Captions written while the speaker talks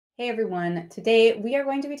Hey everyone, today we are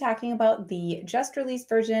going to be talking about the just released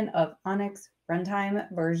version of ONNX Runtime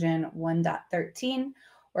version 1.13.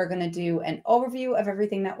 We're going to do an overview of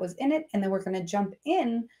everything that was in it, and then we're going to jump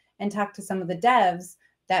in and talk to some of the devs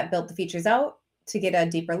that built the features out to get a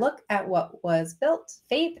deeper look at what was built.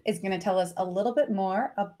 Faith is going to tell us a little bit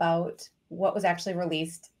more about what was actually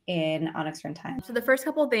released in ONNX Runtime. So the first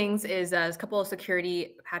couple of things is a couple of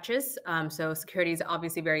security patches. So security is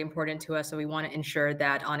obviously very important to us. So we want to ensure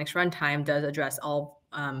that ONNX Runtime does address all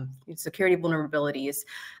security vulnerabilities.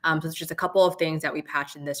 So it's just a couple of things that we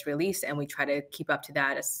patched in this release, and we try to keep up to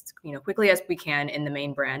that as quickly as we can in the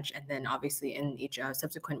main branch, and then obviously in each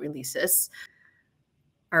subsequent releases.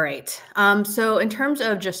 All right. So in terms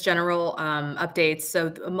of just general updates,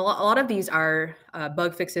 so a lot of these are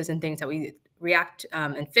bug fixes and things that we react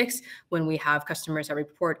and fix when we have customers that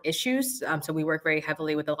report issues. So we work very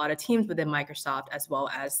heavily with a lot of teams within Microsoft, as well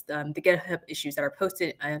as the GitHub issues that are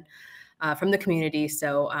posted from the community.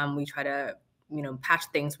 So we try to patch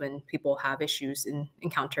things when people have issues and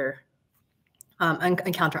encounter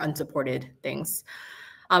unsupported things.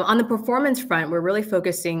 On the performance front, we're really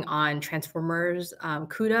focusing on transformers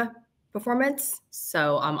CUDA performance.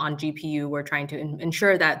 So on GPU, we're trying to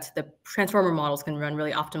ensure that the transformer models can run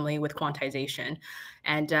really optimally with quantization.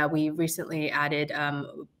 And we recently added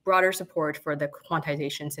broader support for the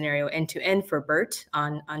quantization scenario end-to-end for BERT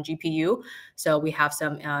on GPU. So we have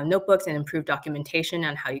some notebooks and improved documentation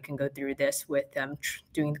on how you can go through this with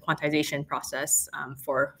doing the quantization process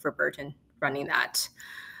for BERT and running that.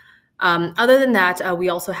 Other than that, we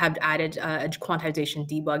also have added a quantization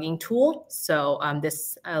debugging tool. So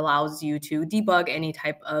this allows you to debug any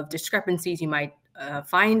type of discrepancies you might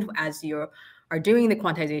find as you are doing the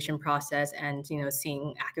quantization process and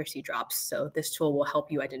seeing accuracy drops. So this tool will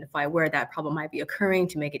help you identify where that problem might be occurring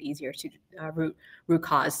to make it easier to root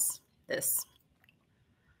cause this.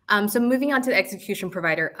 So moving on to the execution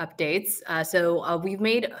provider updates. We've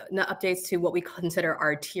made updates to what we consider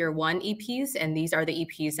our tier 1 EPs, and these are the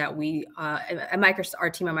EPs that we, our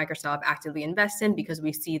team at Microsoft actively invest in because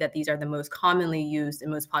we see that these are the most commonly used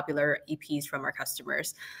and most popular EPs from our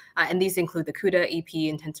customers. And these include the CUDA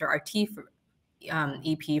EP and TensorRT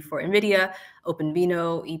EP for NVIDIA,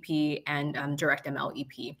 OpenVINO EP, and DirectML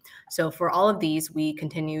EP. So for all of these, we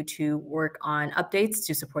continue to work on updates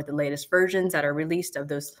to support the latest versions that are released of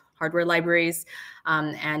those hardware libraries,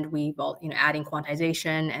 and we've adding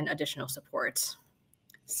quantization and additional support.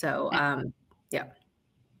 So yeah.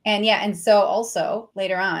 And so also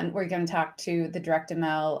later on, we're going to talk to the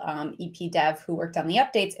DirectML EP dev who worked on the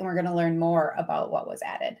updates, and we're going to learn more about what was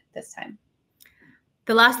added this time.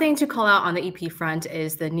 The last thing to call out on the EP front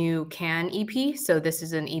is the new CAN EP. So this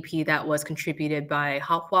is an EP that was contributed by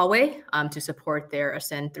Huawei to support their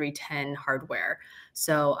Ascend 310 hardware.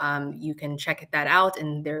 So you can check that out,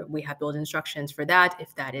 and there we have build instructions for that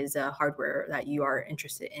if that is a hardware that you are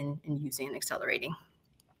interested in using and accelerating.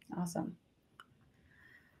 Awesome.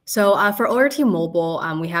 So for ORT Mobile,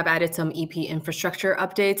 we have added some EP infrastructure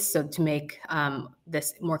updates so to make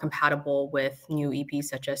this more compatible with new EPs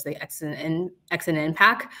such as the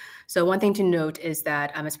XNNPack. So one thing to note is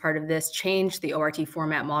that as part of this change, the ORT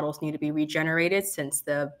format models need to be regenerated since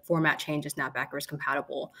the format change is not backwards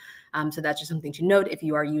compatible. So that's just something to note if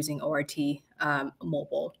you are using ORT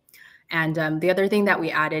Mobile. And the other thing that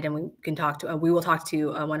we added, and we will talk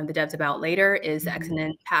to one of the devs about later, is the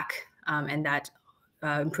XNNPack, and that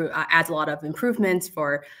adds a lot of improvements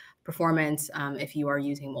for performance if you are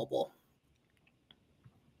using mobile.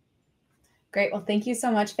 Great. Well, thank you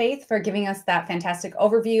so much, Faith, for giving us that fantastic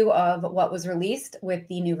overview of what was released with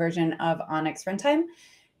the new version of ONNX Runtime.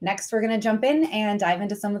 Next, we're going to jump in and dive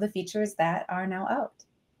into some of the features that are now out.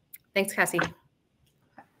 Thanks, Cassie.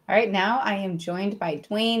 All right, now I am joined by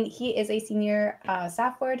Dwayne. He is a senior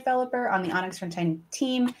software developer on the ONNX Runtime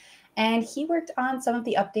team, and he worked on some of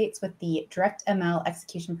the updates with the DirectML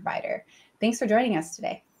execution provider. Thanks for joining us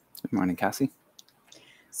today. Good morning, Cassie.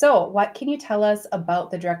 So what can you tell us about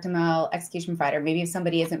the DirectML execution provider? Maybe if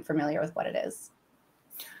somebody isn't familiar with what it is.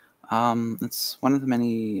 It's one of the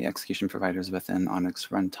many execution providers within ONNX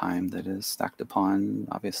Runtime that is stacked upon,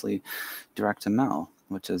 obviously, DirectML,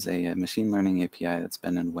 which is a machine learning API that's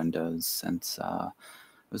been in Windows since it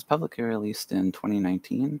was publicly released in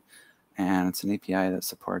 2019. And it's an API that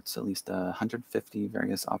supports at least 150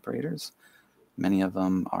 various operators. Many of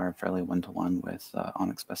them are fairly one-to-one with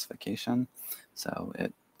ONNX specification, so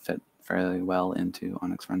it fit fairly well into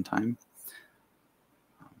ONNX Runtime.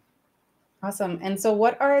 Awesome. And so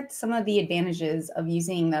what are some of the advantages of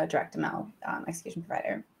using the DirectML execution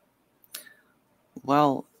provider?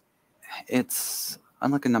 Well, it's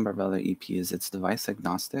unlike a number of other EPs, it's device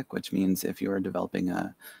agnostic, which means if you are developing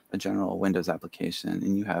a general Windows application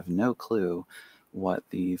and you have no clue what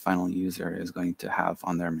the final user is going to have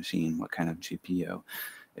on their machine, what kind of GPU,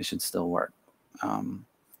 it should still work.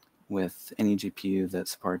 With any GPU that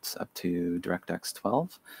supports up to DirectX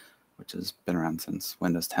 12, which has been around since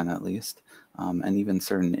Windows 10 at least, and even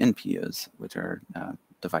certain NPUs, which are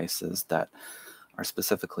devices that are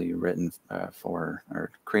specifically written for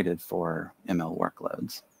or created for ML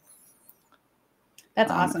workloads.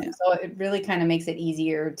 That's awesome. So it really kind of makes it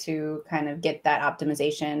easier to kind of get that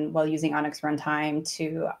optimization while using ONNX Runtime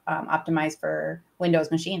to optimize for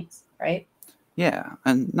Windows machines, right? Yeah,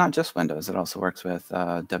 and not just Windows. It also works with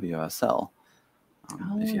WSL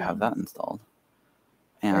if you have that installed.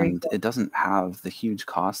 And it doesn't have the huge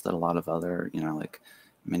cost that a lot of other, like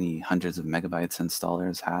many hundreds of megabytes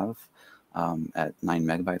installers have at 9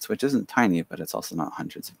 megabytes, which isn't tiny, but it's also not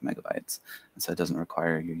hundreds of megabytes. And so it doesn't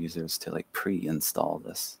require your users to like pre-install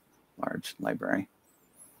this large library.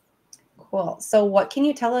 Cool. So what can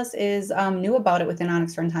you tell us is new about it within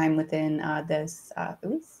ONNX Runtime within this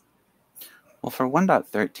release? Well, for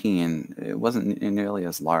 1.13, it wasn't nearly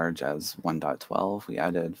as large as 1.12. We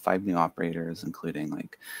added 5 new operators, including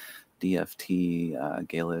like DFT,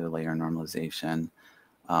 Gala layer normalization.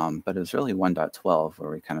 But it was really 1.12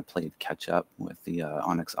 where we kind of played catch up with the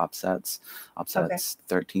ONNX offsets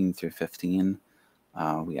 13 through 15.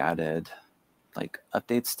 We added like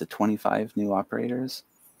updates to 25 new operators.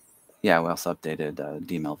 Yeah, we also updated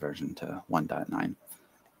DML version to 1.9.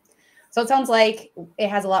 So it sounds like it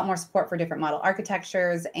has a lot more support for different model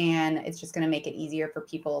architectures, and it's just going to make it easier for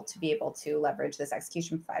people to be able to leverage this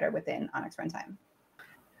execution provider within ONNX Runtime.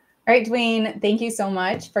 All right, Dwayne, thank you so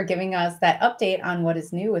much for giving us that update on what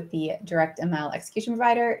is new with the DirectML execution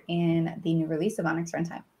provider in the new release of ONNX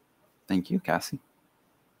Runtime. Thank you, Cassie.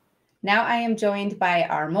 Now I am joined by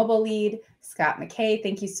our mobile lead, Scott McKay.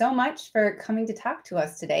 Thank you so much for coming to talk to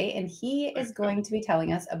us today. And he is going to be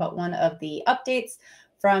telling us about one of the updates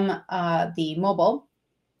from the mobile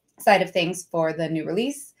side of things for the new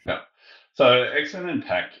release. Yeah. So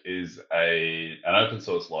XNNPack is an open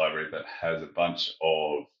source library that has a bunch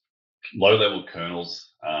of low-level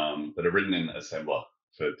kernels that are written in assembler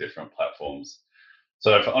for different platforms.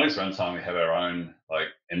 So for ONNX Runtime, we have our own like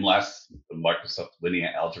MLAS, the Microsoft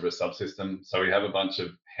Linear Algebra subsystem. So we have a bunch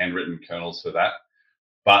of handwritten kernels for that.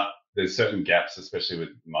 But there's certain gaps, especially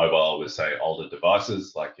with mobile, with say older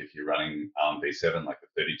devices. Like if you're running ARM v7, like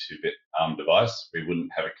a 32-bit ARM device, we wouldn't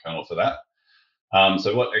have a kernel for that.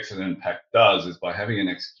 So what XNNPack does is by having an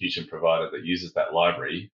execution provider that uses that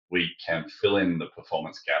library, we can fill in the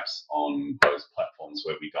performance gaps on those platforms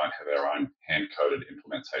where we don't have our own hand-coded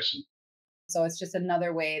implementation. So it's just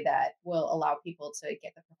another way that will allow people to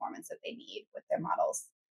get the performance that they need with their models.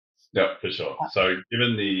 Yeah, for sure. So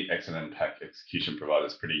given the XNNPack execution provider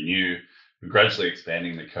is pretty new, we're gradually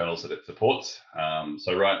expanding the kernels that it supports.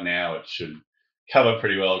 So right now it should cover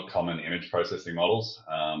pretty well common image processing models,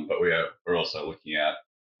 but we're also looking at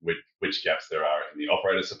which gaps there are in the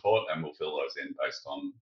operator support, and we'll fill those in based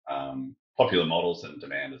on popular models and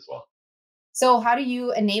demand as well. So how do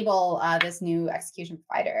you enable this new execution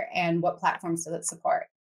provider, and what platforms does it support?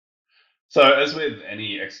 So as with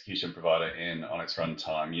any execution provider in ONNX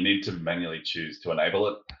Runtime, you need to manually choose to enable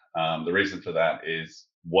it. The reason for that is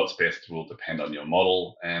what's best will depend on your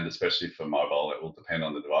model, and especially for mobile, it will depend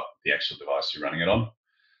on the actual device you're running it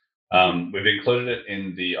on. We've included it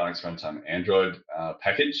in the ONNX Runtime Android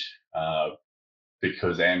package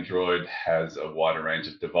because Android has a wider range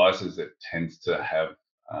of devices. It tends to have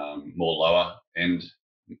more lower end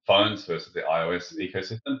phones versus the iOS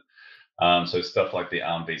ecosystem. So stuff like the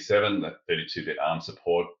ARM v7, the 32-bit ARM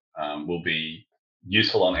support will be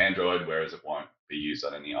useful on Android, whereas it won't be used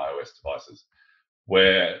on any iOS devices.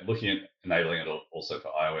 We're looking at enabling it also for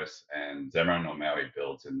iOS and Xamarin or Maui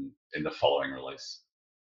builds in the following release.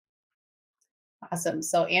 Awesome.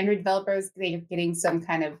 So Android developers, they're getting some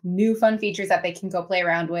kind of new fun features that they can go play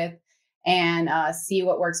around with and see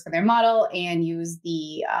what works for their model and use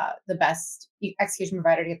the best execution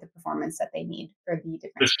provider to get the performance that they need for the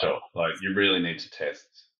different. For sure. Like you really need to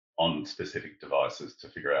test on specific devices to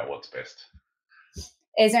figure out what's best.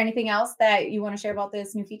 Is there anything else that you want to share about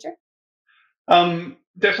this new feature?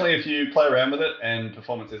 Definitely, if you play around with it and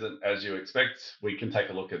performance isn't as you expect, we can take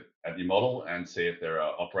a look at your model and see if there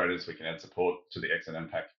are operators we can add support to the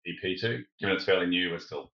XNNPack EP to. Given it's fairly new, we're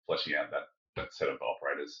still fleshing out that set of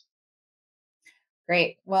operators.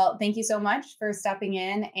 Great. Well, thank you so much for stopping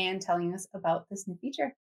in and telling us about this new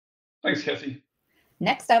feature. Thanks, Cassie.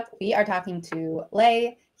 Next up, we are talking to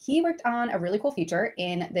Lei. He worked on a really cool feature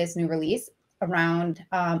in this new release around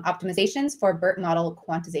optimizations for BERT model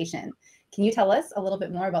quantization. Can you tell us a little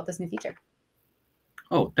bit more about this new feature?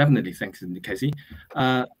 Oh, definitely. Thanks, Cassie.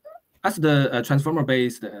 As the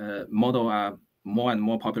transformer-based model are more and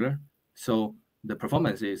more popular, so the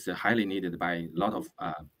performance is highly needed by a lot of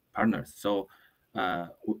partners. So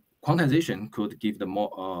quantization could give the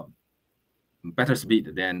more better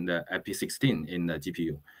speed than the IP16 in the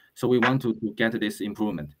GPU. So we want to get this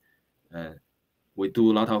improvement. We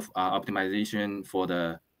do a lot of optimization for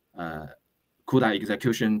the CUDA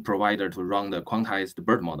execution provider to run the quantized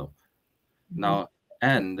BERT model. Now,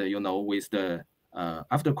 and with the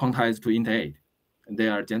after quantized to int8, they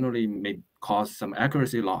are generally may cause some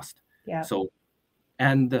accuracy loss. Yeah. So,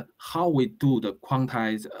 and how we do the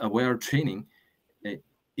quantized aware training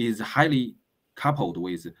is highly coupled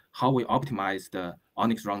with how we optimize the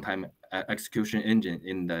ONNX Runtime execution engine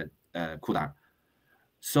in the CUDA.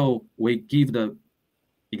 So we give the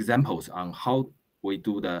examples on how we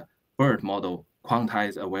do the BERT model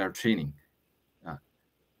quantized aware training.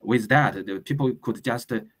 With that, the people could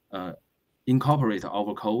just incorporate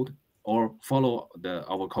our code or follow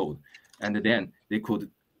our code, and then they could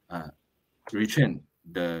retrain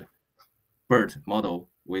the BERT model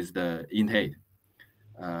with the int8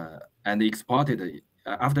 and export it.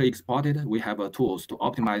 After exported, we have tools to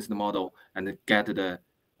optimize the model and get the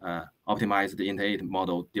optimized int8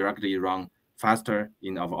 model directly run faster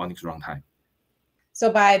in our ONNX runtime. So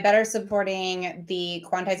by better supporting the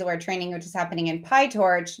quantized aware training, which is happening in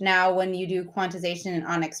PyTorch, now when you do quantization in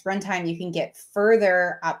ONNX Runtime, you can get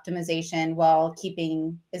further optimization while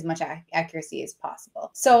keeping as much accuracy as possible.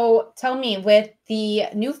 So tell me, with the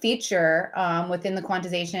new feature within the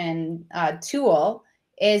quantization tool,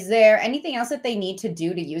 is there anything else that they need to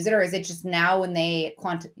do to use it? Or is it just now when they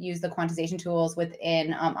use the quantization tools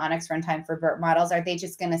within ONNX Runtime for BERT models, are they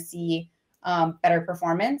just going to see better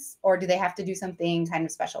performance, or do they have to do something kind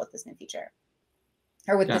of special with this new feature,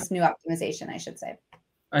 or with this new optimization, I should say?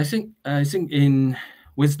 I think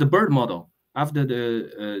with the BERT model, after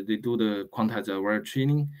they do the quantized aware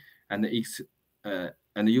training and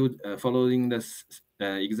you following the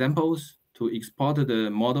examples to export the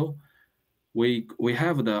model, we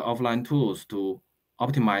have the offline tools to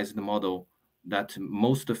optimize the model that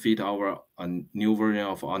most fit our new version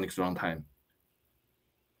of ONNX Runtime.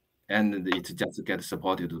 And it just gets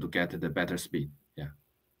supported to get the better speed. Yeah.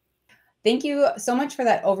 Thank you so much for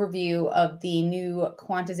that overview of the new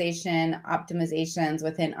quantization optimizations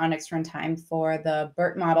within ONNX Runtime for the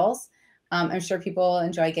BERT models. I'm sure people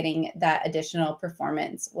enjoy getting that additional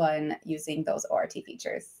performance when using those ORT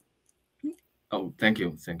features. Oh, thank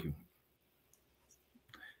you. Thank you.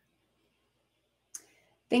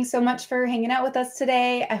 Thanks so much for hanging out with us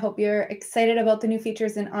today. I hope you're excited about the new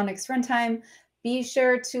features in ONNX Runtime. Be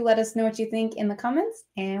sure to let us know what you think in the comments,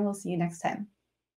 and we'll see you next time.